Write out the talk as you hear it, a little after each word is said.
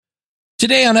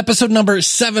Today on episode number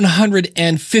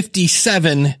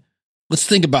 757, let's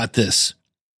think about this.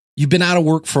 You've been out of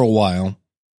work for a while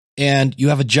and you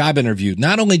have a job interview.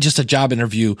 Not only just a job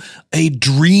interview, a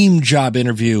dream job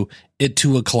interview at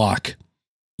 2:00.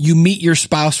 You meet your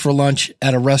spouse for lunch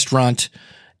at a restaurant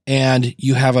and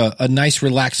you have a nice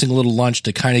relaxing little lunch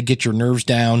to kind of get your nerves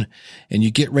down, and you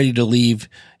get ready to leave.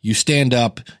 You stand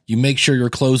up, you make sure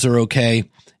your clothes are okay,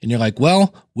 and you're like,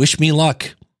 well, wish me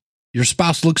luck. Your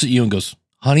spouse looks at you and goes,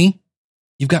 honey,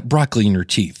 you've got broccoli in your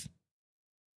teeth.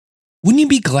 Wouldn't you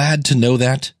be glad to know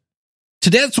that?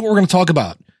 Today, that's what we're going to talk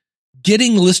about.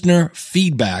 Getting listener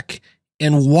feedback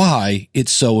and why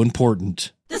it's so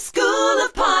important. The School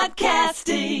of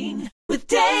Podcasting with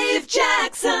Dave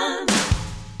Jackson.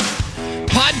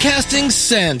 Podcasting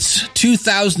since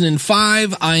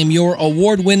 2005. I am your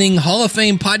award-winning Hall of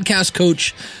Fame podcast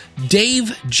coach,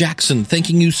 Dave Jackson.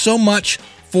 Thanking you so much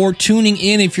for tuning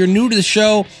in. If you're new to the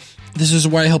show, this is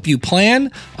where I help you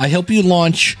plan, I help you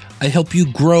launch, I help you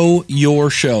grow your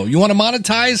show. You want to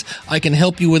monetize? I can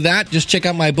help you with that. Just check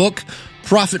out my book,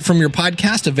 Profit from Your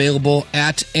Podcast, available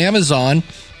at Amazon.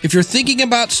 If you're thinking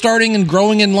about starting and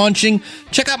growing and launching,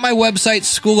 check out my website,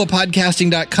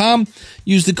 schoolofpodcasting.com.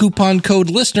 Use the coupon code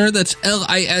LISTENER, that's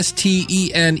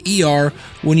LISTENER,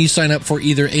 when you sign up for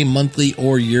either a monthly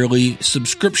or yearly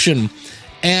subscription.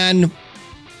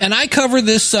 And I cover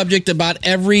this subject about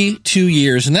every 2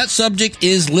 years, and that subject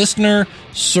is listener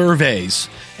surveys.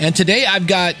 And today I've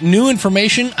got new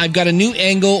information, I've got a new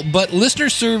angle, but listener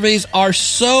surveys are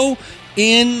so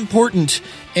important.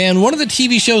 And one of the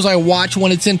TV shows I watch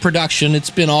when it's in production, it's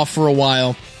been off for a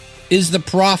while, is The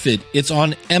Profit. It's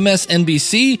on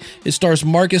MSNBC. It stars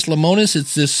Marcus Lemonis.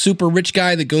 It's this super rich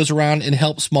guy that goes around and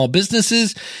helps small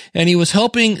businesses. And he was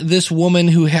helping this woman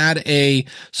who had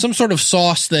some sort of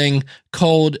sauce thing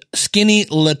called Skinny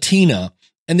Latina.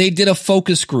 And they did a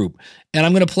focus group. And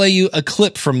I'm going to play you a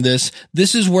clip from this.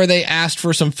 This is where they asked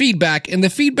for some feedback, and the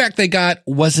feedback they got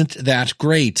wasn't that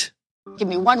great. Give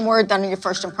me one word on your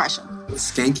first impression.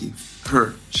 Skanky.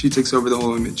 Her. She takes over the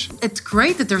whole image. It's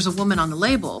great that there's a woman on the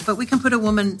label, but we can put a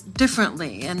woman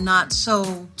differently and not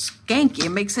so skanky. It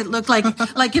makes it look like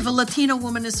if a Latina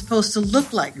woman is supposed to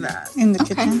look like that. In the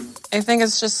kitchen. I think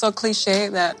it's just so cliche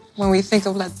that when we think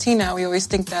of Latina, we always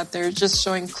think that they're just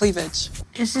showing cleavage.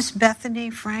 Is this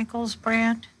Bethany Frankel's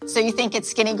brand? So you think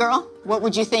it's Skinny Girl? What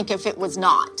would you think if it was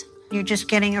not? You're just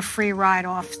getting a free ride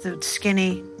off the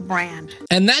Skinny brand.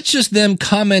 And that's just them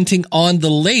commenting on the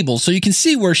label. So you can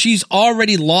see where she's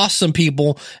already lost some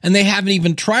people and they haven't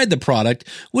even tried the product,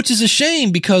 which is a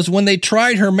shame because when they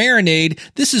tried her marinade,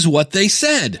 this is what they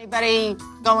said. Anybody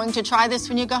going to try this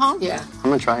when you go home? Yeah. I'm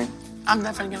gonna try it. I'm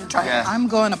definitely going to try it. I'm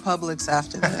going to Publix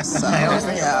after this, so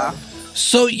yeah.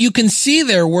 So you can see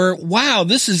there where, wow,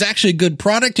 this is actually a good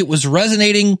product. It was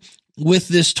resonating with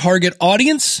this target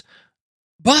audience,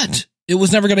 but it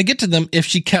was never going to get to them if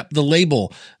she kept the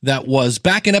label. That was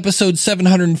back in episode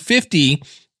 750,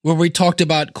 where we talked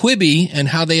about Quibi and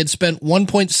how they had spent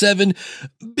 $1.7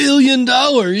 billion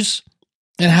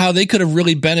and how they could have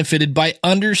really benefited by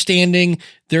understanding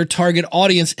their target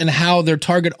audience and how their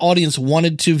target audience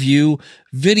wanted to view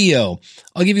video.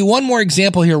 I'll give you one more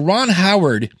example here. Ron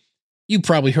Howard, you've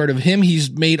probably heard of him.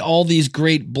 He's made all these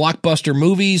great blockbuster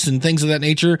movies and things of that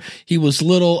nature. He was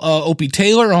little Opie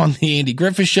Taylor on the Andy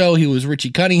Griffith Show. He was Richie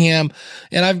Cunningham.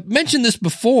 And I've mentioned this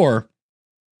before.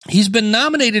 He's been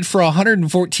nominated for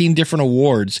 114 different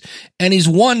awards, and he's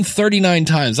won 39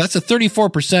 times. That's a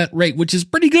 34% rate, which is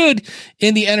pretty good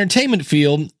in the entertainment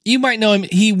field. You might know him.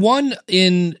 He won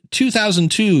in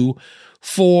 2002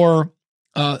 for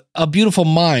A Beautiful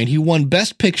Mind. He won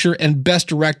Best Picture and Best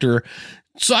Director.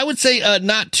 So I would say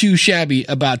not too shabby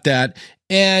about that.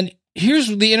 And here's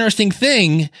the interesting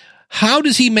thing. How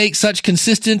does he make such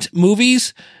consistent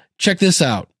movies? Check this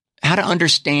out. How to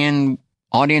understand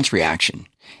audience reaction.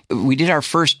 We did our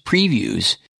first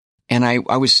previews, and I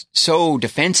was so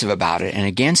defensive about it and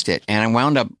against it, and I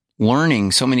wound up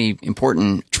learning so many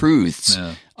important truths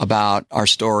about our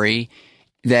story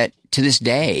that to this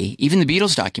day, even the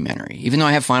Beatles documentary, even though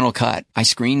I have Final Cut, I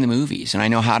screen the movies and I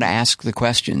know how to ask the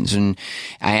questions, and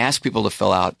I ask people to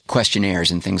fill out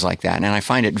questionnaires and things like that. And I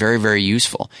find it very, very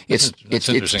useful. It's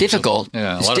difficult.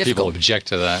 Yeah, a lot of people object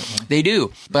to that. They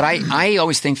do. But I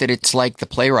always think that it's like the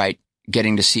playwright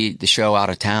getting to see the show out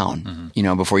of town,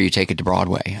 before you take it to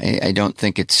Broadway. I don't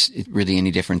think it's really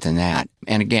any different than that.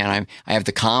 And again, I have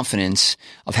the confidence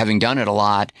of having done it a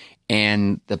lot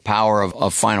and the power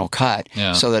of Final Cut,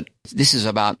 so that this is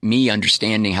about me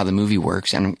understanding how the movie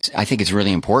works. And I think it's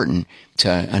really important to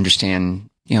understand,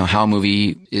 how a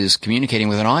movie is communicating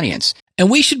with an audience. And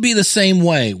we should be the same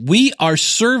way. We are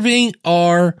serving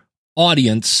our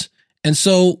audience. And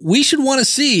so we should want to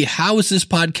see, how is this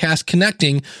podcast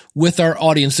connecting with our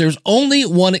audience? There's only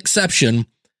one exception,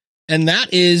 and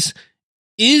that is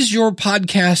your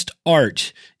podcast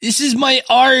art? This is my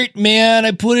art, man.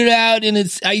 I put it out and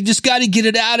I just got to get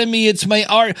it out of me. It's my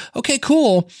art. Okay,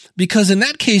 cool. Because in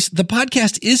that case, the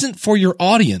podcast isn't for your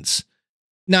audience.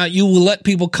 Now, you will let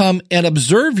people come and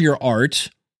observe your art,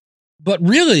 but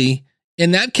really,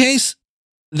 in that case,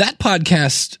 that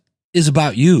podcast is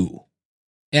about you.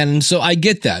 And so I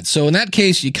get that. So in that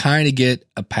case, you kind of get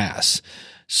a pass.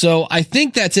 So I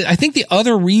think that's it. I think the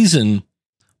other reason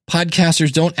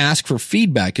podcasters don't ask for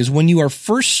feedback is when you are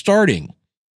first starting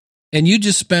and you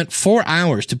just spent 4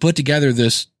 hours to put together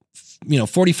this,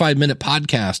 45-minute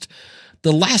podcast,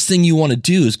 the last thing you want to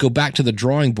do is go back to the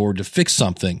drawing board to fix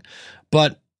something.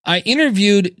 But I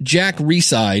interviewed Jack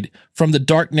Reside from the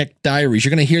Darkneck Diaries. You're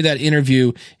going to hear that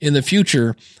interview in the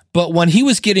future. But when he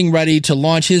was getting ready to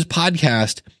launch his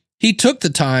podcast, he took the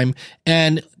time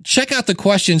and check out the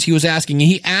questions he was asking.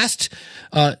 He asked,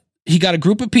 he got a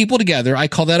group of people together. I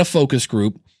call that a focus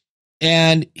group.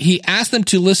 And he asked them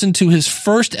to listen to his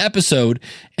first episode,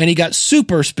 and he got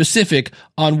super specific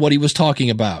on what he was talking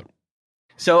about.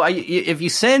 So if you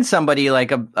send somebody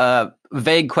like a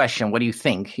vague question, what do you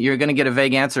think? You're going to get a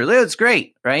vague answer. It's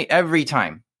great, right? Every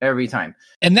time.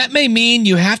 And that may mean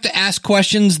you have to ask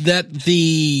questions that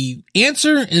the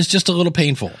answer is just a little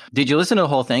painful. Did you listen to the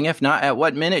whole thing? If not, at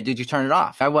what minute did you turn it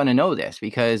off? I want to know this,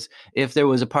 because if there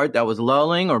was a part that was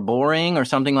lulling or boring or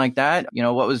something like that,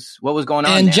 what was going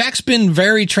on? And there? Jack's been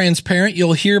very transparent.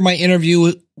 You'll hear my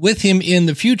interview with him in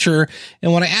the future.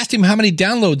 And when I asked him how many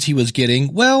downloads he was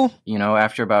getting, well,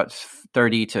 after about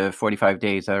 30 to 45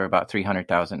 days, there are about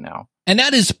 300,000 now. And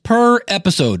that is per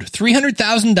episode,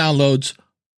 300,000 downloads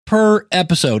per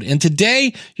episode. And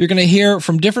today you're going to hear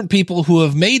from different people who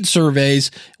have made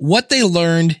surveys, what they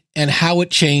learned, and how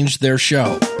it changed their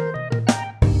show.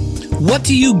 What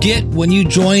do you get when you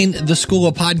join the School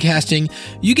of Podcasting?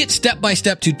 You get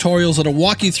step-by-step tutorials that'll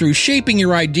walk you through shaping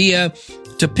your idea,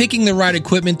 to picking the right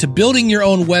equipment, to building your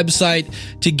own website,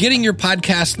 to getting your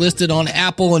podcast listed on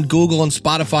Apple and Google and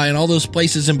Spotify and all those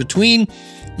places in between.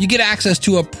 You get access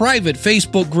to a private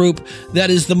Facebook group that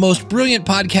is the most brilliant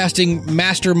podcasting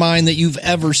mastermind that you've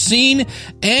ever seen.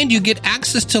 And you get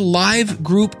access to live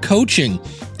group coaching.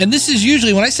 And this is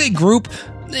usually, when I say group,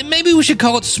 maybe we should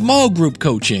call it small group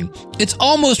coaching. It's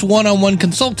almost one-on-one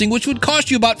consulting, which would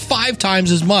cost you about 5 times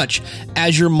as much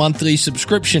as your monthly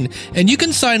subscription. And you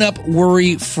can sign up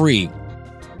worry-free.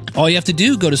 All you have to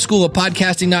do, go to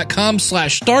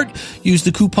schoolofpodcasting.com/start, use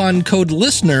the coupon code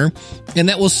LISTENER, and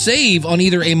that will save on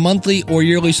either a monthly or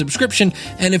yearly subscription.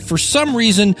 And if for some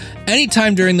reason,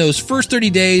 anytime during those first 30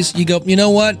 days, you go, you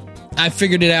know what? I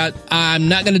figured it out. I'm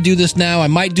not going to do this now. I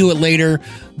might do it later,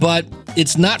 but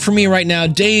it's not for me right now.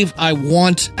 Dave, I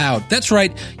want out. That's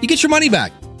right. You get your money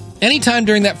back anytime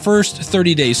during that first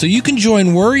 30 days. So you can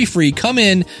join worry-free. Come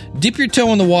in, dip your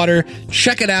toe in the water,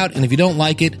 check it out, and if you don't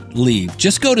like it, leave.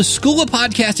 Just go to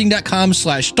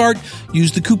schoolofpodcasting.com/start.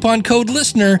 Use the coupon code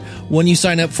LISTENER when you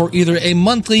sign up for either a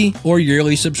monthly or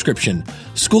yearly subscription.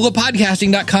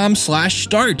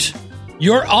 schoolofpodcasting.com/start.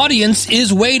 Your audience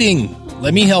is waiting.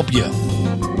 Let me help you.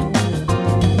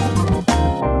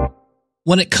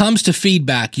 When it comes to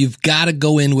feedback, you've got to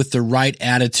go in with the right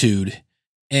attitude.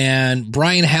 And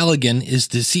Brian Halligan is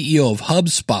the CEO of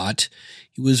HubSpot.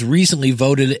 He was recently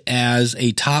voted as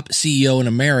a top CEO in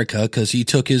America because he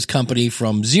took his company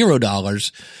from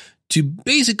 $0 to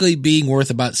basically being worth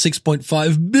about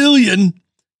 $6.5 billion.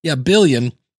 Yeah,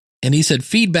 billion. And he said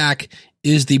feedback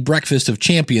is the breakfast of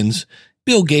champions.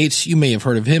 Bill Gates, you may have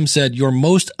heard of him, said your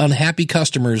most unhappy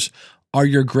customers are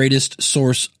your greatest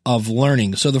source of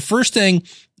learning. So the first thing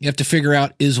you have to figure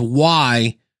out is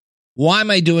why. Why am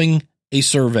I doing a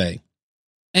survey?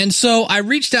 And so I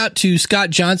reached out to Scott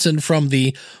Johnson from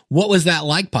the What Was That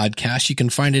Like podcast. You can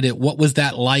find it at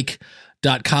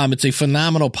whatwasthatlike.com. It's a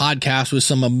phenomenal podcast with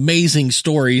some amazing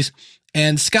stories.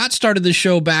 And Scott started the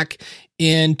show back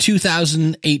in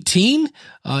 2018,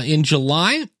 in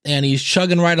July, and he's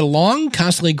chugging right along,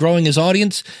 constantly growing his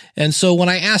audience. And so when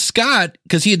I asked Scott,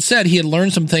 because he had said he had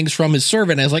learned some things from his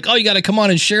survey, and I was like, oh, you got to come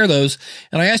on and share those.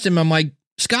 And I asked him, I'm like,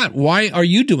 Scott, why are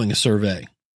you doing a survey?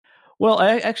 Well,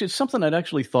 it's something I'd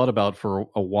actually thought about for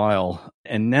a while.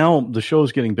 And now the show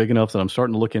is getting big enough that I'm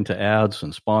starting to look into ads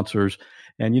and sponsors.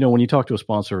 And, when you talk to a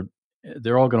sponsor,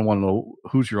 they're all going to want to know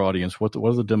who's your audience, what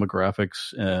are the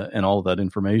demographics, and all of that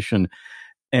information.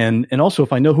 And also,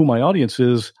 if I know who my audience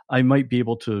is, I might be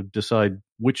able to decide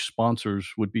which sponsors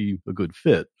would be a good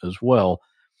fit as well.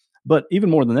 But even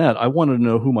more than that, I wanted to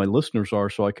know who my listeners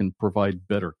are so I can provide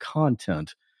better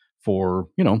content for,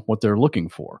 what they're looking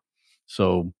for.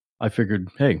 So I figured,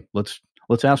 hey, let's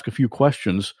ask a few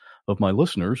questions of my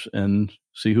listeners and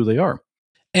see who they are.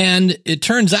 And it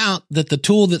turns out that the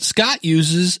tool that Scott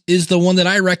uses is the one that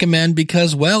I recommend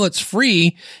because, well, it's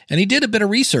free, and he did a bit of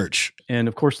research. And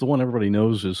of course, the one everybody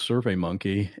knows is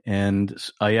SurveyMonkey. And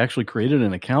I actually created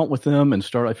an account with them and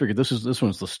I figured this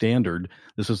one's the standard.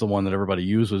 This is the one that everybody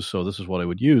uses, so this is what I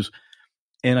would use.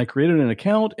 And I created an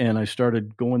account and I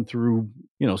started going through,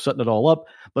 setting it all up.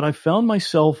 But I found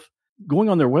myself going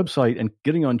on their website and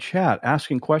getting on chat,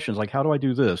 asking questions like, how do I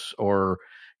do this? Or,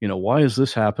 why is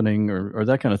this happening? Or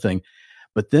that kind of thing.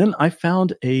 But then I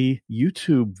found a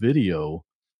YouTube video,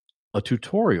 a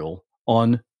tutorial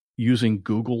on using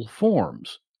Google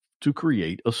Forms to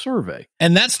create a survey.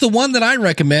 And that's the one that I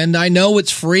recommend. I know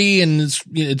it's free and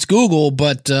it's Google,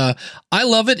 but I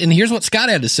love it. And here's what Scott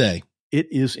had to say. It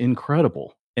is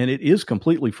incredible. And it is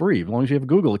completely free. As long as you have a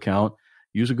Google account,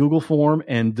 use a Google form.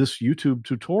 And this YouTube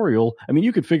tutorial,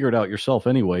 you could figure it out yourself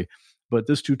anyway. But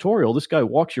this tutorial, this guy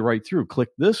walks you right through. Click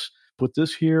this, put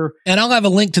this here. And I'll have a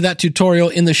link to that tutorial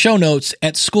in the show notes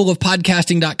at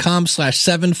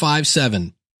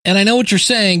schoolofpodcasting.com/757. And I know what you're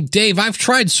saying, Dave, I've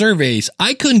tried surveys.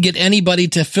 I couldn't get anybody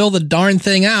to fill the darn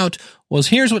thing out. Well,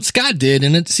 here's what Scott did,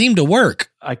 and it seemed to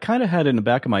work. I kind of had in the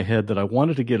back of my head that I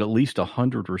wanted to get at least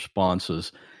 100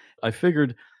 responses. I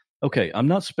figured, okay, I'm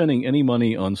not spending any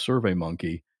money on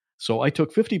SurveyMonkey. So I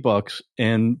took $50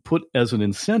 and put as an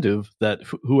incentive that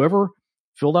whoever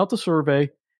filled out the survey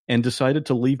and decided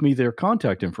to leave me their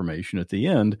contact information at the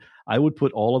end, I would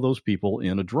put all of those people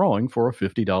in a drawing for a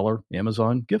 $50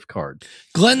 Amazon gift card.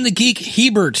 Glenn the Geek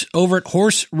Hebert over at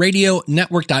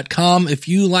horseradionetwork.com. If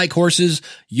you like horses,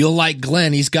 you'll like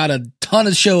Glenn. He's got a ton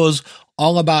of shows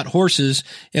all about horses.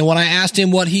 And when I asked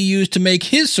him what he used to make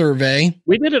his survey,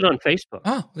 we did it on Facebook.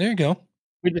 Oh, there you go.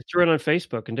 We just threw it on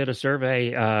Facebook and did a survey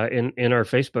in our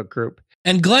Facebook group.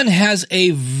 And Glenn has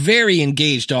a very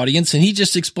engaged audience, and he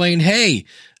just explained, hey,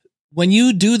 when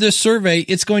you do this survey,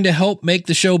 it's going to help make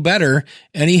the show better.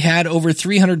 And he had over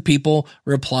 300 people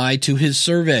reply to his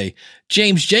survey.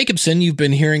 James Jacobson, you've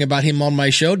been hearing about him on my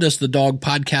show, does the Dog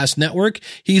Podcast Network.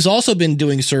 He's also been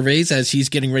doing surveys as he's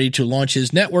getting ready to launch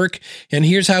his network. And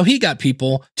here's how he got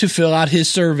people to fill out his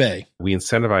survey. We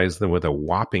incentivize them with a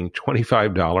whopping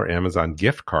 $25 Amazon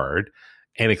gift card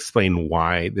and explain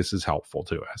why this is helpful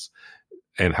to us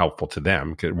and helpful to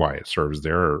them, why it serves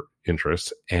their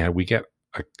interests. And we get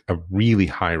a really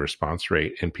high response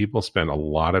rate, and people spend a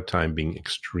lot of time being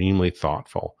extremely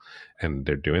thoughtful, and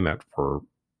they're doing that for,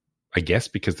 I guess,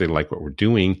 because they like what we're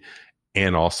doing,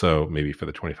 and also maybe for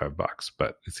the $25.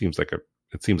 But it seems like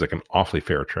an awfully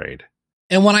fair trade.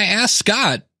 And when I asked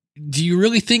Scott, do you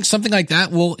really think something like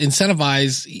that will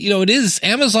incentivize? It is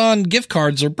Amazon gift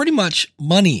cards are pretty much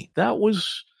money. That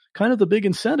was kind of the big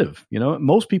incentive.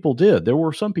 Most people did. There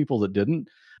were some people that didn't.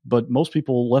 But most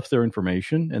people left their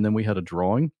information, and then we had a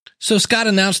drawing. So Scott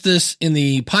announced this in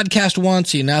the podcast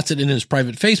once. He announced it in his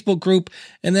private Facebook group.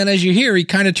 And then as you hear, he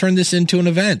kind of turned this into an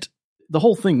event. The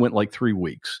whole thing went like 3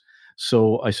 weeks.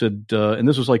 So I said, and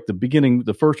this was like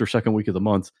the first or second week of the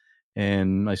month.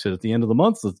 And I said, at the end of the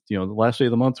month, the last day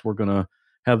of the month, we're going to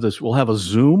have this. We'll have a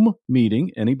Zoom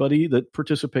meeting. Anybody that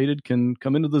participated can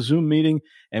come into the Zoom meeting,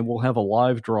 and we'll have a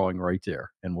live drawing right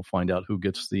there. And we'll find out who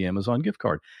gets the Amazon gift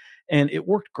card. And it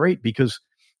worked great because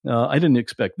I didn't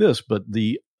expect this, but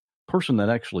the person that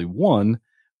actually won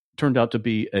turned out to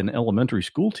be an elementary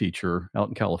school teacher out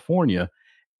in California.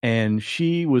 And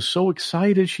she was so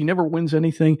excited. She never wins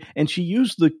anything. And she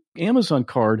used the Amazon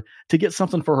card to get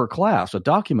something for her class, a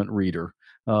document reader,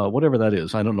 whatever that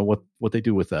is. I don't know what they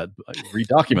do with that. I read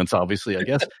documents, obviously, I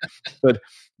guess. But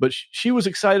she was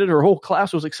excited. Her whole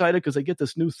class was excited because they get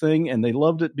this new thing, and they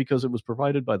loved it because it was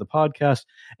provided by the podcast.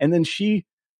 And then she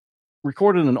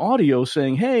recorded an audio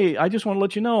saying, hey, I just want to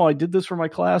let you know I did this for my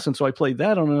class. And so I played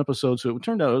that on an episode. So it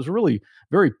turned out it was a really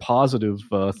very positive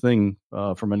thing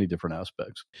from many different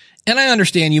aspects. And I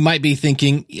understand you might be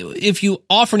thinking, if you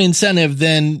offer an incentive,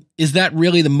 then is that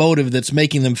really the motive that's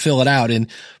making them fill it out?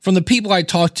 And from the people I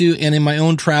talked to and in my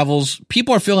own travels,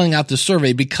 people are filling out the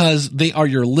survey because they are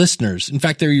your listeners. In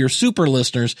fact, they're your super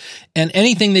listeners, and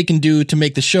anything they can do to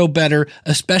make the show better,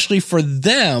 especially for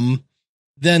them,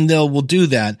 then will do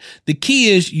that. The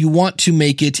key is you want to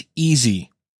make it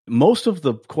easy. Most of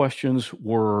the questions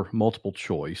were multiple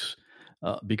choice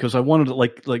because I wanted to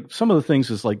like some of the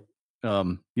things is like,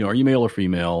 are you male or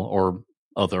female or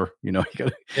other? You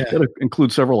got to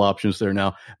include several options there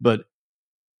now. But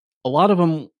a lot of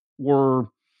them were,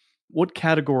 what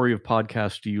category of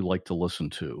podcast do you like to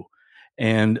listen to?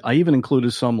 And I even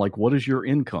included some like, what is your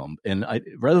income? And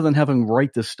rather than having to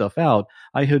write this stuff out,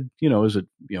 I had, is it,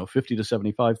 50 to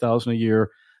 75,000 a year,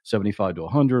 75 to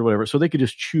 100, whatever. So they could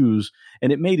just choose,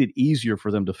 and it made it easier for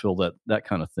them to fill that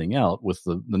kind of thing out with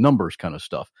the numbers kind of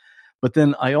stuff. But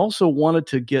then I also wanted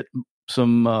to get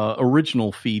some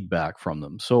original feedback from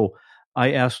them. So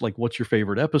I asked, like, what's your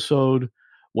favorite episode?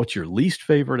 What's your least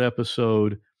favorite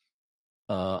episode?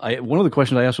 One of the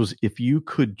questions I asked was, if you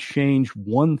could change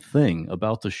one thing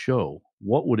about the show,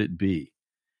 what would it be?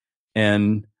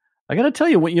 And I got to tell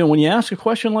you, when you ask a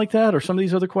question like that, or some of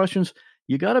these other questions,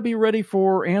 you got to be ready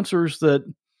for answers that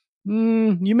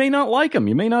you may not like them.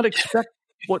 You may not expect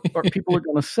what people are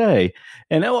going to say.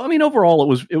 And I mean,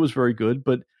 overall, it was very good.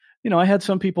 But I had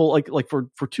some people like for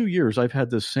 2 years, I've had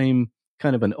this same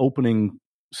kind of an opening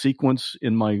sequence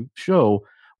in my show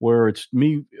where it's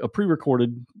me, a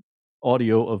pre-recorded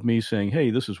audio of me saying, hey,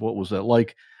 this is what was that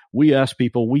like. We ask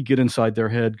people, we get inside their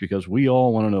head because we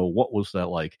all want to know, what was that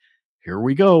like? Here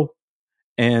we go.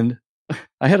 And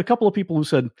I had a couple of people who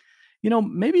said,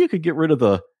 maybe you could get rid of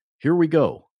the here we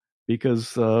go,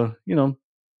 because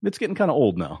it's getting kind of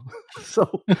old now.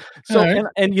 so right.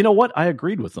 and you know what? I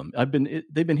agreed with them.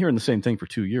 They've been hearing the same thing for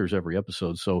 2 years every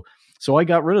episode. So I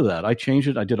got rid of that. I changed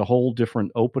it. I did a whole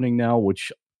different opening now,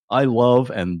 which I love,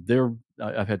 and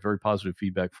I've had very positive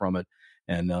feedback from it.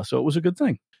 And so it was a good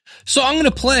thing. So I'm going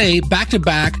to play back to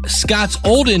back Scott's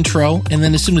old intro. And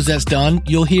then as soon as that's done,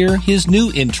 you'll hear his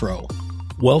new intro.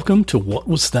 Welcome to What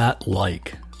Was That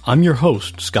Like? I'm your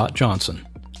host, Scott Johnson.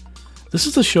 This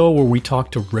is the show where we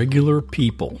talk to regular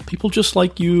people just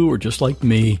like you or just like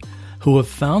me, who have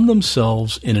found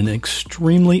themselves in an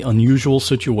extremely unusual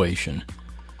situation.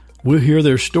 We'll hear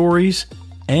their stories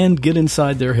and get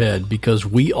inside their head because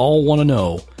we all want to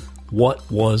know, what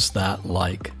was that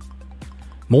like?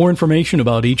 More information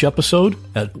about each episode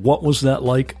at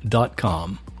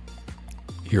whatwasthatlike.com.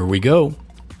 Here we go.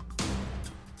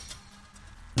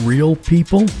 Real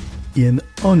people in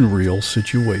unreal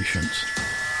situations.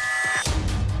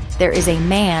 There is a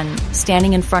man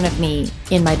standing in front of me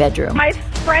in my bedroom. My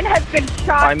friend has been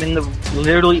shot. I'm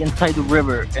literally inside the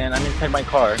river, and I'm inside my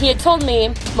car. He had told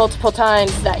me multiple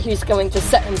times that he was going to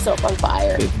set himself on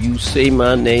fire. If you say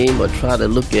my name or try to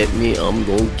look at me, I'm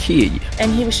going to kill you.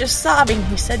 And he was just sobbing.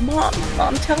 He said, Mom,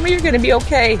 tell me you're going to be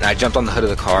okay. And I jumped on the hood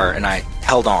of the car, and I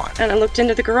held on. And I looked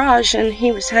into the garage, and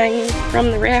he was hanging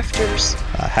from the rafters.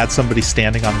 I had somebody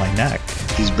standing on my neck.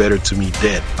 He's better to me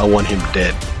dead. I want him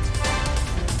dead.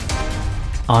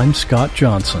 I'm Scott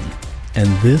Johnson, and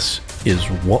this is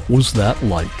What Was That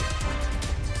Like?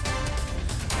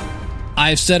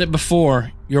 I've said it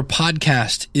before, your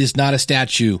podcast is not a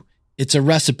statue. It's a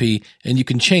recipe, and you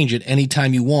can change it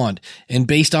anytime you want. And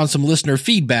based on some listener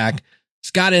feedback,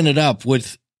 Scott ended up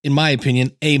with, in my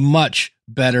opinion, a much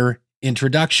better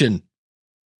introduction.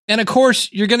 And of course,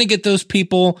 you're going to get those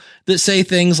people that say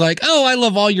things like, oh, I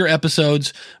love all your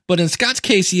episodes. But in Scott's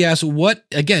case, he asked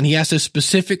he asked a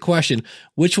specific question.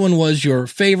 Which one was your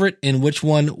favorite and which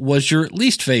one was your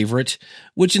least favorite,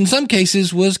 which in some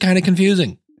cases was kind of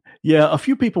confusing. Yeah, a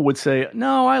few people would say,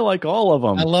 no, I like all of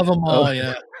them. I love them all,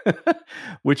 yeah.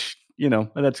 Which,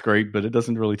 that's great, but it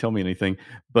doesn't really tell me anything.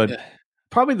 But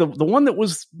probably the one that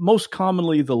was most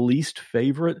commonly the least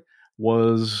favorite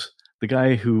was the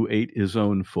guy who ate his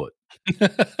own foot.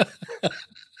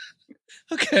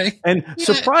 Okay. And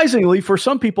surprisingly, for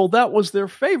some people, that was their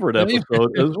favorite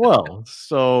episode as well.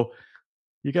 So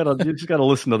you just gotta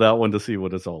listen to that one to see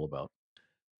what it's all about.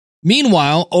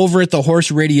 Meanwhile, over at the Horse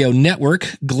Radio Network,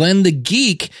 Glenn the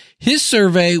Geek, his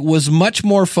survey was much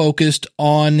more focused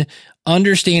on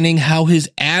understanding how his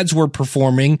ads were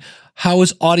performing, how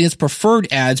his audience preferred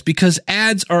ads, because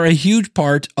ads are a huge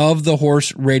part of the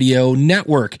Horse Radio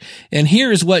Network. And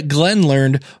here is what Glenn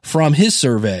learned from his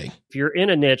survey. If you're in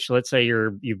a niche, let's say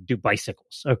you do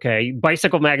bicycles, okay?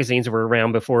 Bicycle magazines were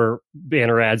around before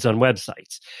banner ads on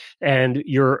websites. And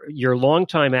your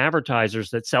longtime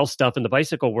advertisers that sell stuff in the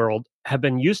bicycle world have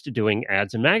been used to doing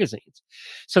ads in magazines.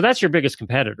 So that's your biggest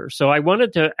competitor. So I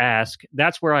wanted to ask,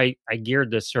 that's where I geared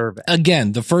this survey.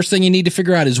 Again, the first thing you need to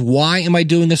figure out is, why am I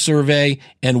doing this survey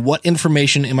and what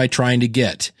information am I trying to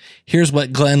get? Here's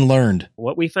what Glenn learned.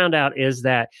 What we found out is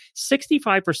that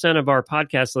 65% of our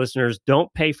podcast listeners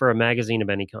don't pay for a magazine of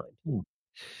any kind.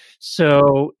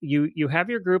 So you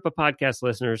have your group of podcast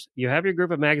listeners, you have your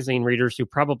group of magazine readers who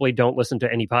probably don't listen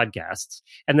to any podcasts.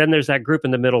 And then there's that group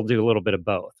in the middle do a little bit of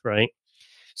both, right?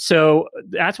 So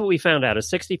that's what we found out, is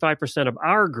 65% of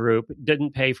our group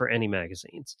didn't pay for any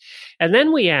magazines. And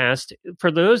then we asked, for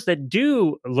those that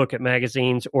do look at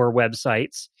magazines or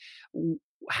websites,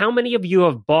 how many of you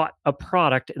have bought a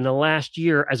product in the last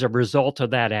year as a result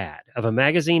of that ad, of a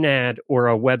magazine ad or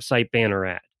a website banner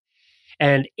ad?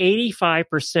 And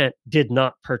 85% did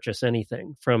not purchase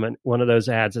anything from one of those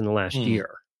ads in the last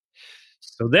year.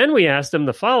 So then we asked them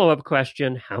the follow-up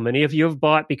question, how many of you have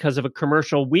bought because of a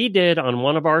commercial we did on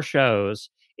one of our shows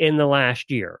in the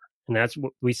last year? And that's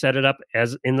what we set it up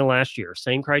as in the last year.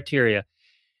 Same criteria.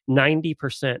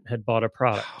 90% had bought a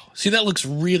product. See, that looks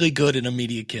really good in a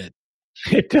media kit.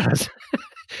 It does.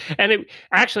 And it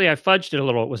actually, I fudged it a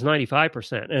little. It was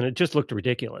 95%, and it just looked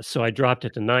ridiculous. So I dropped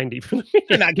it to 90 for the media.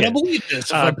 And I can't believe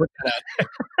this.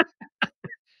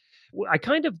 I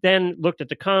kind of then looked at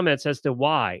the comments as to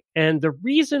why. And the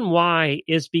reason why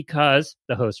is because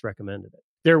the host recommended it.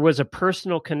 There was a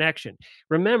personal connection.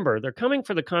 Remember, they're coming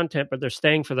for the content, but they're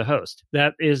staying for the host.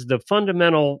 That is the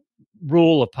fundamental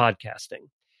rule of podcasting.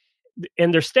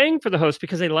 And they're staying for the host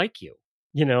because they like you.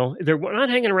 You know, they're not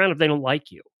hanging around if they don't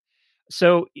like you.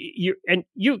 So you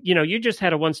just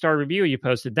had a 1-star review you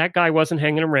posted. That guy wasn't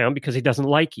hanging around because he doesn't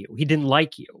like you. He didn't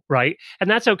like you, right? And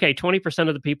that's okay. 20%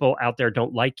 of the people out there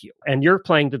don't like you, and you're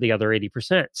playing to the other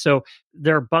 80%. So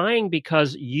they're buying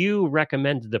because you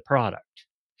recommended the product.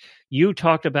 You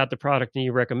talked about the product and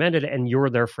you recommended it, and you're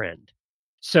their friend.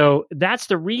 So that's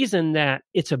the reason that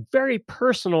it's a very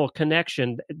personal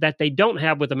connection that they don't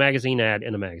have with a magazine ad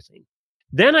in a magazine.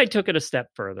 Then I took it a step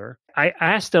further. I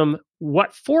asked them,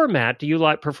 what format do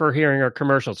you prefer hearing our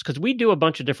commercials? Because we do a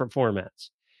bunch of different formats.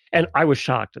 And I was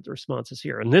shocked at the responses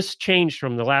here. And this changed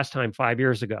from the last time 5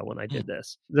 years ago when I did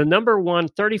this. The number one,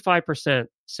 35%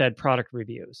 said product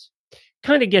reviews.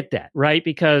 Kind of get that, right?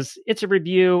 Because it's a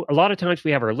review. A lot of times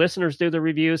we have our listeners do the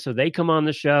review, so they come on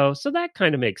the show. So that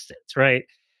kind of makes sense, right?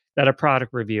 That a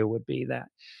product review would be that.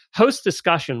 Host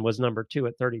discussion was number 2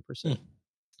 at 30%.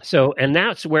 So, and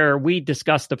that's where we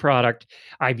discuss the product.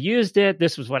 I've used it.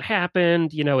 This was what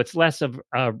happened. You know, it's less of,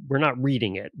 we're not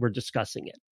reading it. We're discussing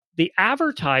it. The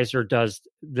advertiser does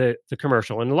the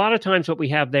commercial. And a lot of times what we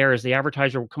have there is the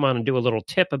advertiser will come on and do a little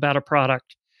tip about a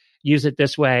product. Use it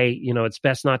this way. You know, it's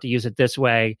best not to use it this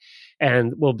way.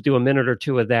 And we'll do a minute or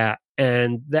two of that.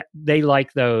 And that they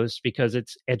like those because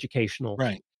it's educational.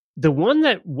 Right. The one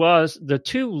that was the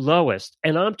 2 lowest,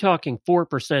 and I'm talking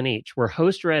 4% each, were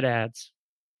host read ads,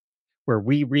 where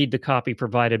we read the copy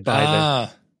provided by them.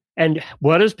 And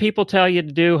what does people tell you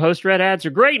to do? Host read ads are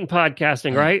great in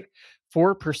podcasting, right?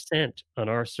 4% on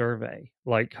our survey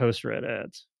like host read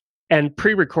ads. And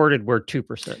pre-recorded were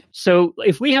 2%. So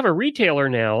if we have a retailer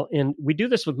now, and we do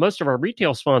this with most of our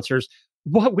retail sponsors,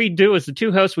 what we do is the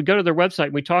 2 hosts, we go to their website,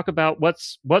 and we talk about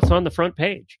what's on the front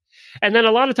page. And then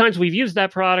a lot of times we've used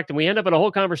that product and we end up in a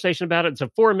whole conversation about it. It's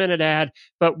a 4-minute ad.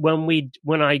 But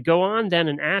when I go on then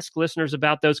and ask listeners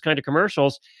about those kind of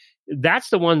commercials, that's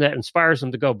the one that inspires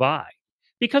them to go buy.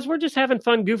 Because we're just having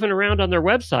fun goofing around on their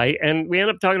website, and we end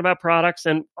up talking about products,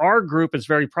 and our group is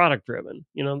very product driven.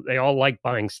 You know, they all like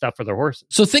buying stuff for their horses.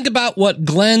 So think about what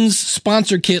Glenn's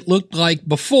sponsor kit looked like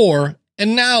before,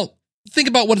 and now think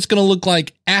about what it's going to look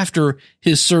like after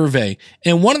his survey.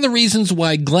 And one of the reasons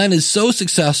why Glenn is so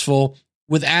successful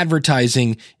with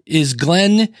advertising is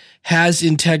Glenn has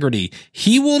integrity.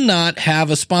 He will not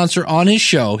have a sponsor on his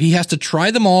show. He has to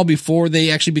try them all before they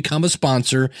actually become a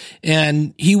sponsor,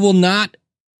 and he will not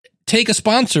take a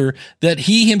sponsor that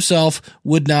he himself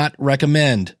would not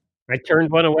recommend. I turned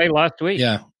one away last week.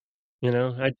 Yeah. You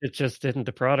know, it just didn't,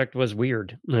 the product was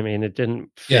weird. I mean, it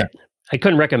didn't fit. Yeah. I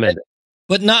couldn't recommend it.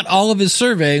 But not all of his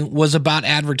survey was about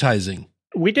advertising.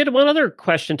 We did one other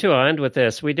question too. I'll end with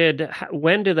this. We did,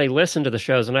 when do they listen to the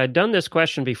shows? And I'd done this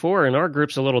question before, and our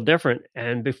group's a little different.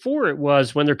 And before it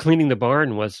was when they're cleaning the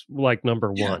barn was like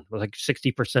number one, like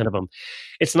 60% of them.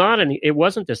 It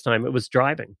wasn't this time. It was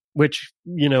driving, which,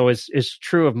 you know, is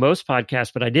true of most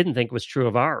podcasts, but I didn't think was true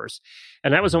of ours.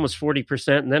 And that was almost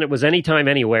 40%. And then it was anytime,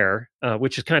 anywhere,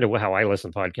 which is kind of how I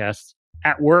listen to podcasts.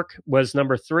 At work was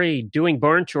number 3. Doing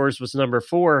barn chores was number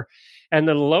 4. And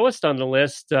the lowest on the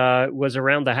list was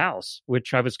around the house,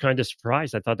 which I was kind of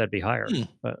surprised. I thought that'd be higher.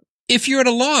 But if you're at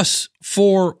a loss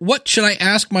for what should I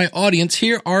ask my audience,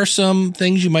 here are some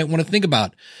things you might want to think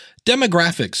about.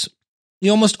 Demographics.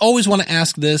 You almost always want to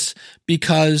ask this,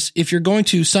 because if you're going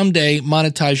to someday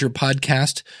monetize your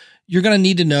podcast, you're going to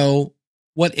need to know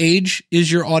what age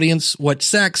is your audience, what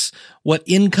sex, what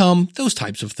income, those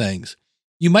types of things.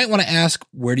 You might want to ask,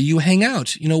 where do you hang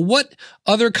out? You know, what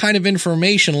other kind of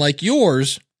information like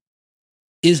yours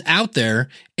is out there,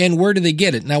 and where do they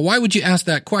get it? Now, why would you ask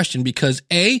that question? Because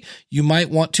A, you might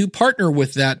want to partner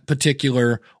with that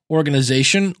particular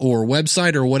organization or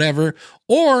website or whatever,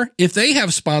 or if they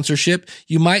have sponsorship,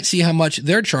 you might see how much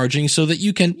they're charging so that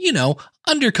you can, you know,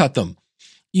 undercut them.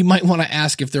 You might want to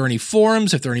ask if there are any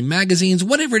forums, if there are any magazines,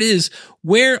 whatever it is.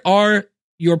 Where are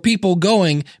your people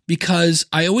going? Because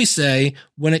I always say,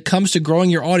 when it comes to growing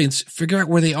your audience, figure out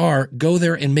where they are, go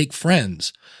there and make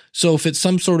friends. So if it's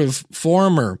some sort of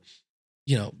forum or,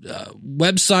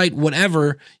 website,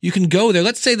 whatever, you can go there.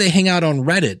 Let's say they hang out on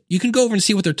Reddit. You can go over and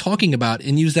see what they're talking about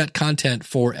and use that content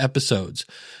for episodes.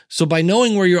 So by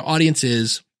knowing where your audience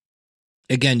is,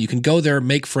 again, you can go there,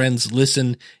 make friends,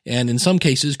 listen, and in some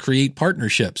cases, create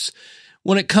partnerships.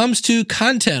 When it comes to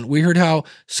content, we heard how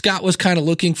Scott was kind of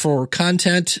looking for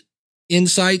content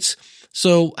insights.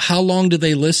 So how long do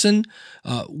they listen?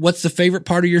 What's the favorite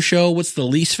part of your show? What's the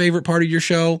least favorite part of your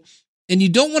show? And you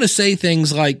don't want to say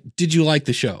things like, did you like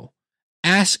the show?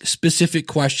 Ask specific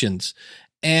questions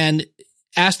and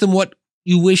ask them what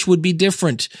you wish would be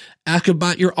different. Ask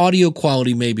about your audio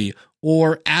quality maybe,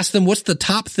 or ask them what's the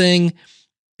top thing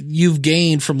you've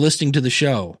gained from listening to the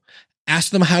show.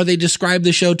 Ask them how they describe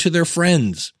the show to their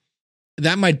friends.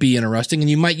 That might be interesting, and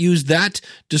you might use that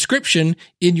description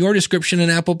in your description in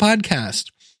Apple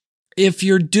Podcast. If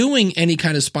you're doing any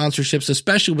kind of sponsorships,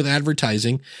 especially with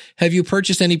advertising, have you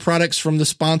purchased any products from the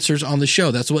sponsors on the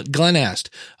show? That's what Glenn asked.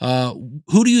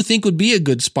 Who do you think would be a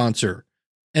good sponsor?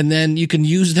 And then you can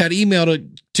use that email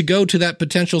to go to that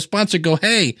potential sponsor, go,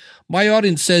 hey, my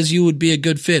audience says you would be a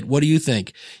good fit. What do you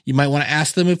think? You might want to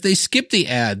ask them if they skipped the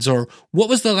ads or what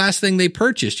was the last thing they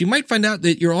purchased. You might find out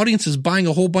that your audience is buying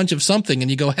a whole bunch of something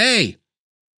and you go, hey,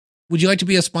 would you like to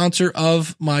be a sponsor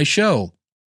of my show?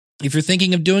 If you're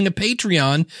thinking of doing a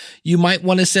Patreon, you might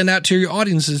want to send out to your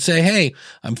audience and say, hey,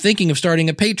 I'm thinking of starting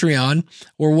a Patreon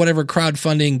or whatever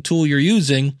crowdfunding tool you're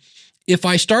using. If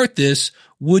I start this,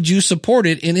 would you support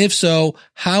it? And if so,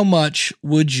 how much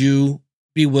would you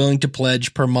be willing to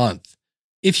pledge per month?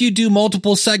 If you do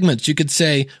multiple segments, you could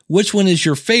say which one is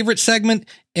your favorite segment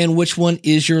and which one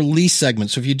is your least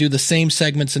segment. So if you do the same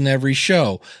segments in every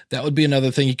show, that would be another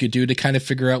thing you could do to kind of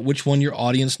figure out which one your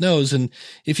audience knows. And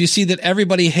if you see that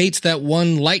everybody hates that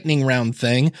one lightning round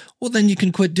thing, well, then you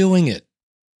can quit doing it.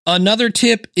 Another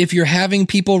tip, if you're having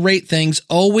people rate things,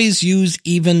 always use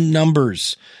even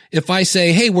numbers. If I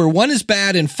say, hey, where 1 is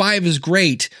bad and 5 is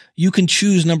great, you can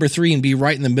choose number 3 and be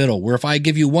right in the middle. Where if I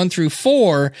give you 1 through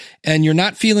 4 and you're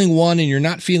not feeling 1 and you're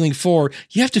not feeling 4,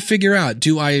 you have to figure out,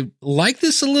 do I like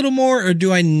this a little more or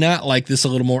do I not like this a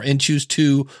little more, and choose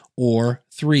 2 or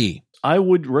 3. I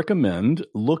would recommend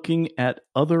looking at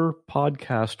other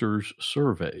podcasters'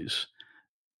 surveys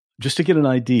just to get an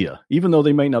idea, even though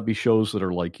they may not be shows that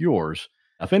are like yours.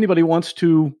 If anybody wants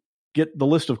to get the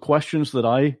list of questions that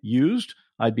I used,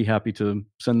 I'd be happy to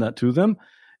send that to them.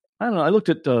 I don't know. I looked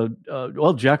at,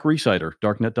 Jack Resider,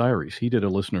 Darknet Diaries. He did a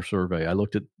listener survey. I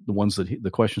looked at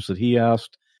the questions that he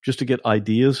asked just to get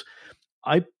ideas.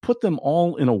 I put them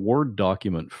all in a Word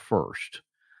document first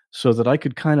so that I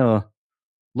could kind of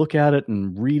look at it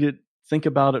and read it, think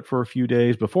about it for a few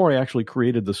days before I actually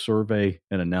created the survey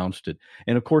and announced it.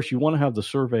 And of course, you want to have the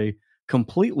survey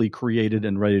completely created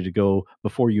and ready to go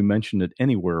before you mention it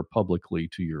anywhere publicly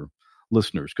to your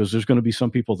listeners, because there's going to be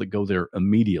some people that go there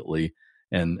immediately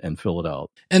and fill it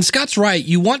out. And Scott's right.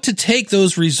 You want to take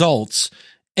those results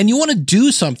and you want to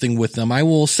do something with them. I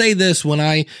will say this, when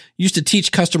I used to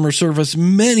teach customer service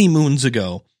many moons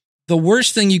ago, the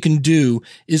worst thing you can do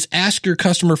is ask your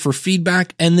customer for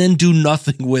feedback and then do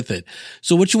nothing with it.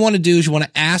 So what you want to do is you want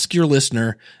to ask your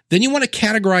listener, then you want to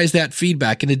categorize that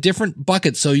feedback into different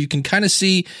buckets so you can kind of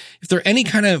see if there are any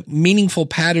kind of meaningful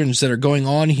patterns that are going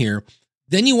on here.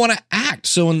 Then you want to act.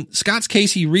 So in Scott's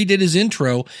case, he redid his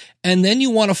intro, and then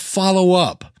you want to follow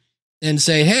up and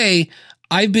say, hey,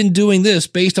 I've been doing this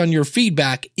based on your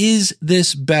feedback. Is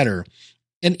this better?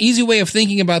 An easy way of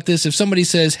thinking about this, if somebody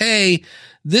says, hey,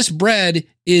 this bread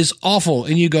is awful,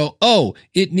 and you go, oh,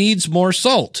 it needs more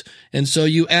salt. And so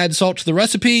you add salt to the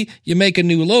recipe, you make a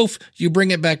new loaf, you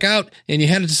bring it back out, and you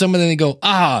hand it to someone, and they go,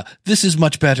 this is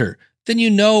much better. Then you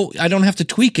know I don't have to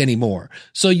tweak anymore.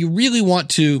 So you really want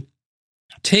to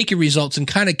take your results and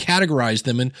kind of categorize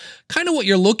them. And kind of what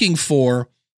you're looking for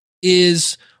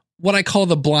is what I call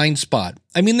the blind spot.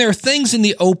 I mean, there are things in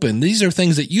the open. These are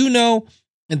things that you know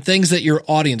and things that your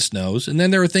audience knows. And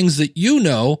then there are things that you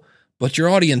know, but your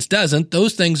audience doesn't.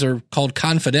 Those things are called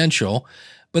confidential.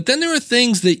 But then there are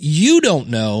things that you don't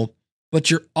know,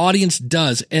 but your audience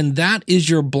does. And that is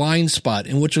your blind spot.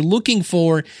 And what you're looking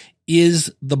for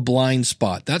is the blind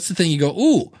spot. That's the thing you go,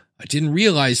 ooh, I didn't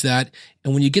realize that.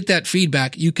 And when you get that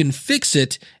feedback, you can fix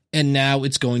it, and now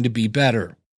it's going to be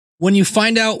better. When you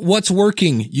find out what's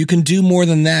working, you can do more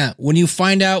than that. When you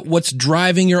find out what's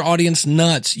driving your audience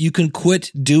nuts, you can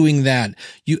quit doing that.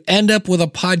 You end up with a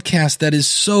podcast that is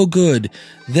so good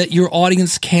that your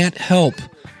audience can't help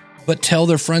but tell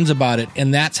their friends about it.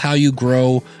 And that's how you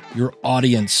grow your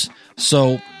audience.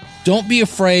 So don't be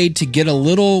afraid to get a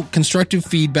little constructive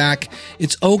feedback.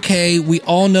 It's okay. We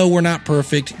all know we're not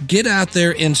perfect. Get out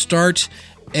there and start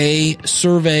a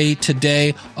survey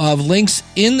today. Of links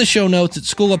in the show notes at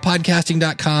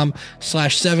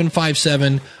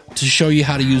schoolofpodcasting.com/757 to show you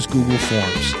how to use Google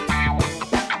Forms.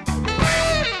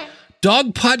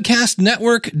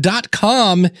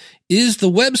 Dogpodcastnetwork.com is the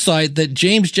website that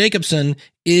James Jacobson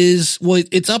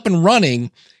it's up and running.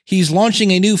 He's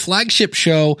launching a new flagship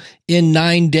show in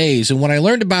 9 days. And when I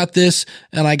learned about this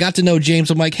and I got to know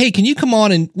James, I'm like, hey, can you come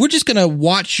on and we're just going to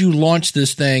watch you launch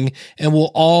this thing and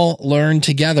we'll all learn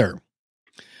together.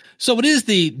 So it is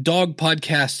the Dog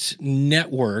Podcast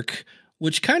Network,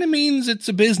 which kind of means it's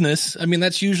a business. I mean,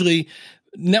 that's usually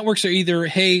networks are either,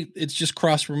 hey, it's just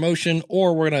cross promotion,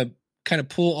 or we're going to kind of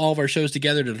pull all of our shows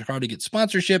together to try to get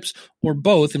sponsorships, or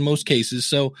both in most cases.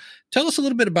 So tell us a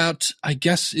little bit about, I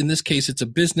guess in this case, it's a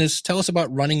business. Tell us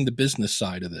about running the business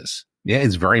side of this. Yeah,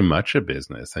 it's very much a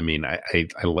business. I mean, I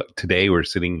today we're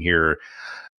sitting here.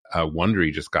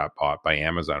 Wondery just got bought by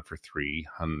Amazon for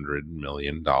 $300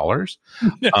 million.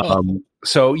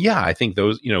 So yeah, I think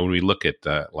those, when we look at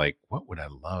like, what would I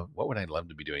love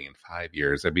to be doing in 5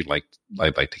 years? I'd like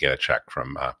to get a check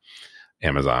from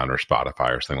Amazon or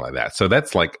Spotify or something like that. So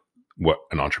that's like what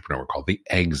an entrepreneur would call the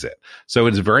exit. So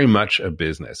it's very much a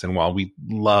business. And while we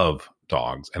love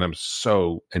dogs and I'm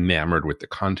so enamored with the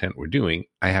content we're doing,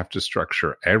 I have to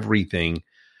structure everything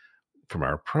from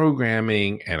our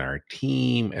programming and our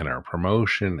team and our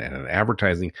promotion and our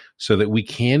advertising so that we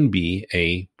can be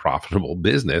a profitable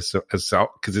business. So,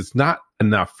 because it's not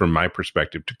enough from my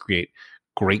perspective to create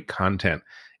great content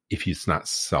if it's not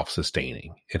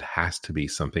self-sustaining. It has to be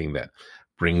something that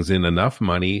brings in enough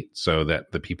money so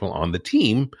that the people on the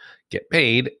team get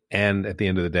paid. And at the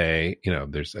end of the day,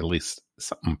 there's at least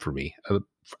something for me, at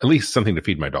least something to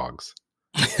feed my dogs.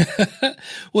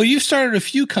 Well, you've started a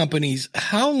few companies.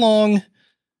 How long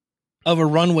of a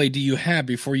runway do you have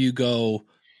before you go,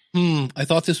 I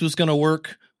thought this was going to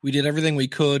work. We did everything we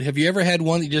could. Have you ever had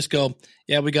one that you just go,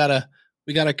 yeah, we gotta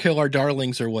kill our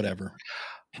darlings or whatever?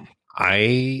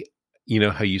 You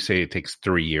know how you say it takes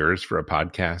 3 years for a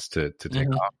podcast to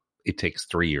take off? It takes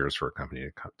 3 years for a company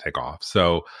to take off.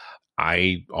 So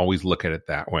I always look at it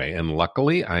that way. And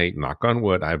luckily, I knock on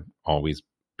wood, I've always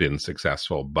been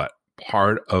successful. But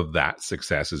part of that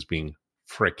success is being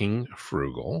freaking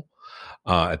frugal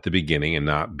at the beginning and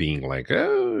not being like,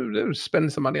 oh,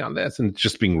 spend some money on this, and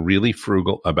just being really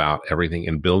frugal about everything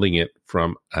and building it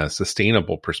from a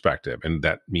sustainable perspective. And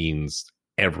that means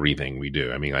everything we do.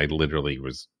 I mean, I literally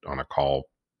was on a call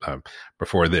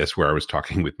before this where I was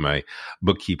talking with my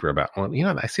bookkeeper about, well,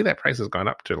 I see that price has gone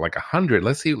up to like 100.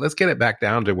 Let's get it back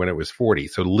down to when it was 40.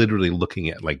 So literally looking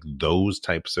at like those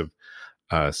types of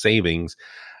savings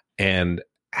and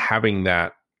having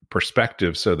that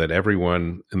perspective so that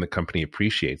everyone in the company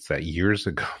appreciates that. Years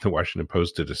ago, the Washington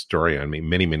Post did a story on me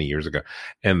many, many years ago.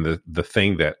 And the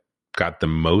thing that got the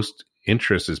most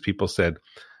interest is people said,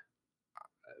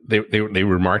 they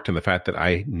remarked on the fact that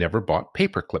I never bought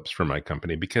paper clips for my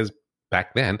company because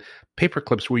back then paper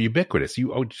clips were ubiquitous.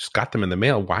 You just got them in the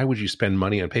mail. Why would you spend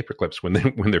money on paper clips when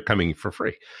they're coming for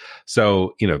free?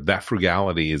 So, that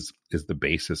frugality is the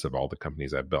basis of all the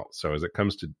companies I've built. So as it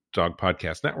comes to Dog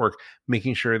Podcast Network,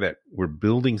 making sure that we're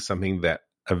building something that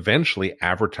eventually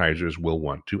advertisers will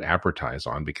want to advertise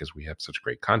on because we have such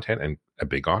great content and a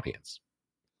big audience.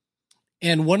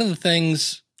 And one of the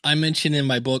things I mentioned in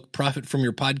my book, Profit from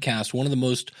Your Podcast, one of the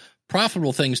most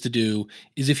profitable things to do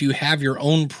is if you have your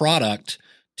own product,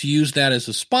 to use that as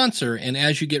a sponsor. And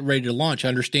as you get ready to launch,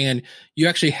 understand you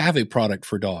actually have a product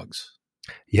for dogs.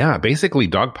 Yeah, basically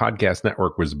Dog Podcast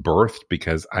Network was birthed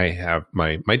because I have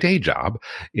my day job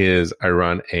is I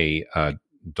run a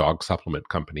dog supplement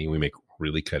company. We make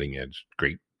really cutting edge,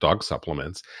 great dog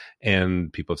supplements.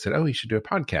 And people have said, oh, you should do a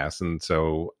podcast. And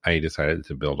so I decided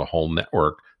to build a whole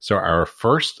network. So our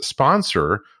first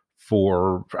sponsor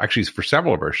for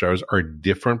several of our shows are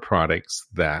different products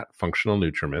that Functional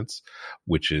Nutriments,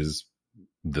 which is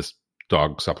this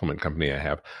dog supplement company I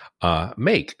have,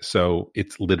 make. So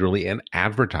it's literally an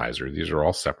advertiser. These are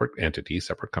all separate entities,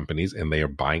 separate companies, and they are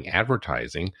buying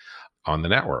advertising on the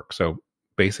network. So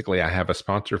basically I have a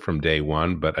sponsor from day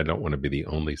one, but I don't want to be the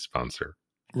only sponsor.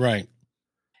 Right.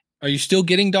 Are you still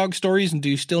getting dog stories, and do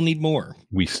you still need more?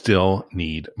 We still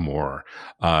need more.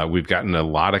 We've gotten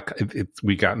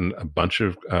a bunch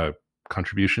of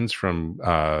contributions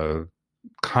from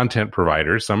content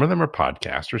providers. Some of them are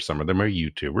podcasters, some of them are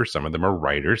YouTubers, some of them are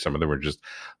writers, some of them are just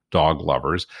dog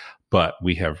lovers. But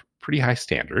we have pretty high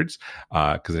standards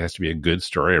because it has to be a good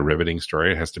story, a riveting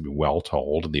story. It has to be well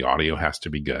told, and the audio has to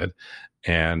be good.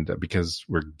 And because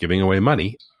we're giving away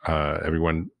money,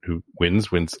 everyone who wins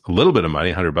a little bit of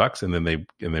money, $100, and then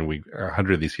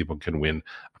 100 of these people can win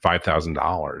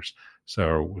 $5,000.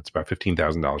 So it's about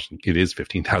 $15,000. It is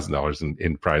 $15,000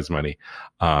 in prize money.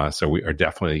 So we are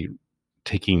definitely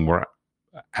taking more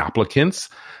applicants,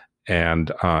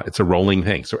 and it's a rolling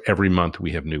thing. So every month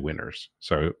we have new winners.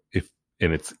 So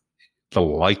it's the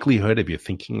likelihood if you're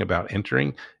thinking about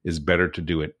entering is better to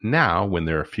do it now when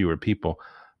there are fewer people,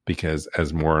 because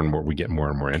as more and more we get more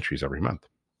and more entries every month.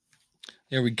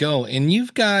 There we go. And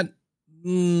you've got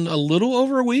a little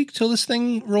over a week till this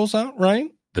thing rolls out, right?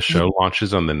 The show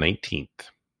launches on the 19th.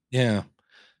 Yeah.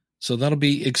 So that'll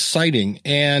be exciting.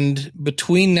 And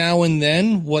between now and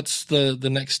then, what's the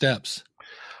next steps?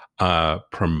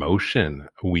 Promotion.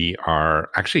 We are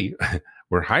actually,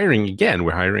 we're hiring again.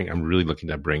 I'm really looking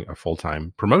to bring a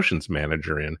full-time promotions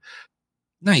manager in.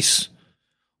 Nice.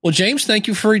 Well, James, thank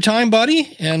you for your time,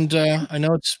 buddy. And I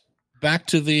know it's back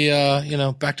to the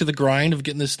back to the grind of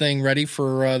getting this thing ready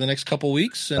for the next couple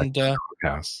weeks. And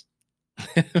yes.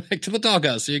 Back to the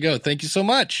doghouse. There you go. Thank you so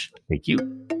much. Thank you.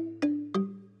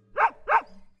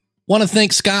 Want to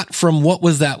thank Scott from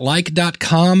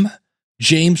whatwasthatlike.com,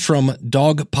 James from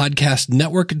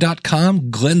dogpodcastnetwork.com,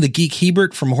 Glenn the Geek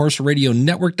Hebert from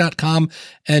horseradionetwork.com,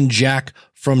 and Jack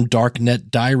from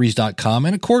darknetdiaries.com.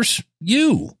 And of course,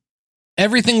 you.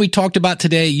 Everything we talked about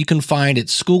today, you can find at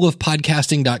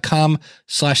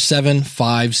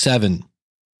schoolofpodcasting.com/757.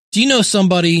 Do you know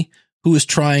somebody who is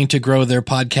trying to grow their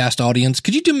podcast audience?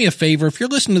 Could you do me a favor? If you're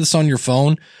listening to this on your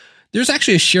phone, there's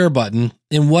actually a share button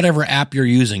in whatever app you're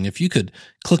using. If you could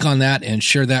click on that and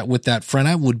share that with that friend,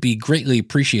 I would be greatly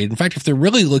appreciated. In fact, if they're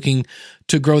really looking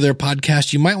to grow their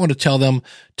podcast, you might want to tell them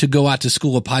to go out to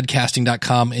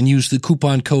schoolofpodcasting.com and use the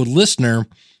coupon code LISTENER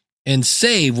and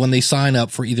save when they sign up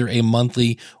for either a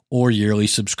monthly or yearly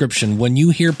subscription. When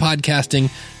you hear podcasting,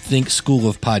 think School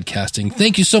of Podcasting.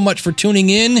 Thank you so much for tuning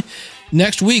in.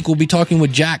 Next week, we'll be talking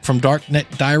with Jack from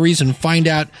Darknet Diaries and find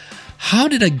out how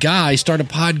did a guy start a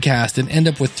podcast and end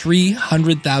up with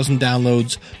 300,000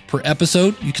 downloads per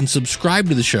episode. You can subscribe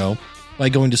to the show by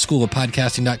going to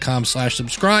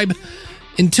schoolofpodcasting.com/subscribe.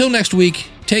 Until next week,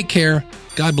 take care.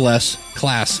 God bless.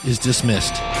 Class is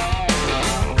dismissed.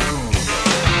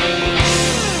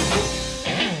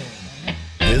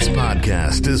 This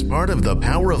podcast is part of the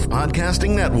Power of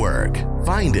Podcasting Network.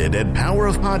 Find it at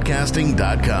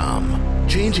powerofpodcasting.com.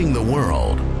 Changing the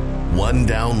world, one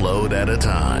download at a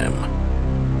time.